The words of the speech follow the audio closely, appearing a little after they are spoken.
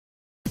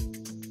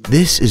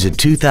This is a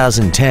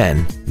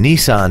 2010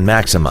 Nissan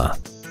Maxima.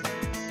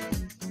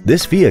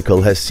 This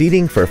vehicle has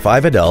seating for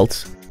 5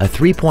 adults, a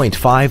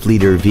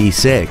 3.5-liter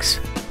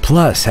V6.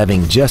 Plus,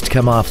 having just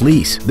come off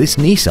lease, this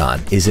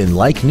Nissan is in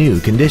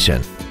like-new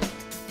condition.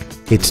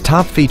 Its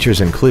top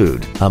features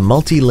include a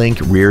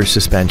multi-link rear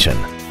suspension,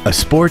 a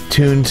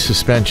sport-tuned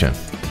suspension,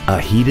 a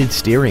heated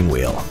steering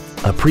wheel,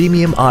 a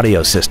premium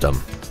audio system,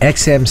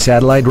 XM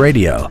satellite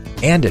radio,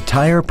 and a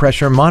tire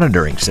pressure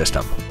monitoring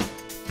system.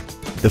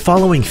 The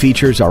following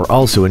features are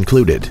also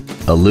included: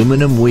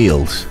 aluminum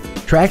wheels,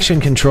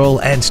 traction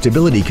control and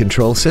stability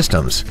control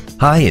systems,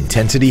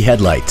 high-intensity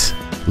headlights,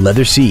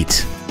 leather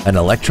seats, an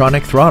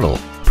electronic throttle,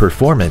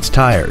 performance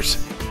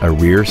tires, a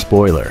rear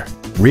spoiler,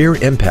 rear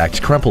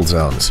impact crumple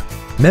zones,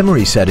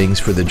 memory settings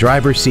for the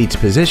driver's seat's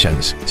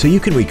positions so you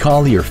can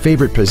recall your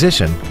favorite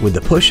position with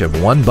the push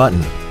of one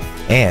button.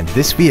 And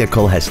this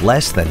vehicle has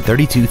less than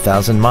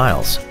 32,000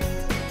 miles.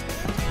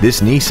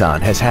 This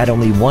Nissan has had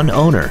only one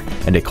owner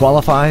and it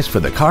qualifies for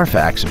the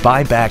Carfax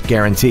buyback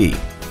guarantee.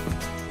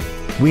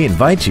 We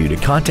invite you to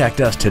contact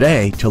us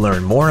today to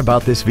learn more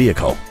about this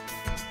vehicle.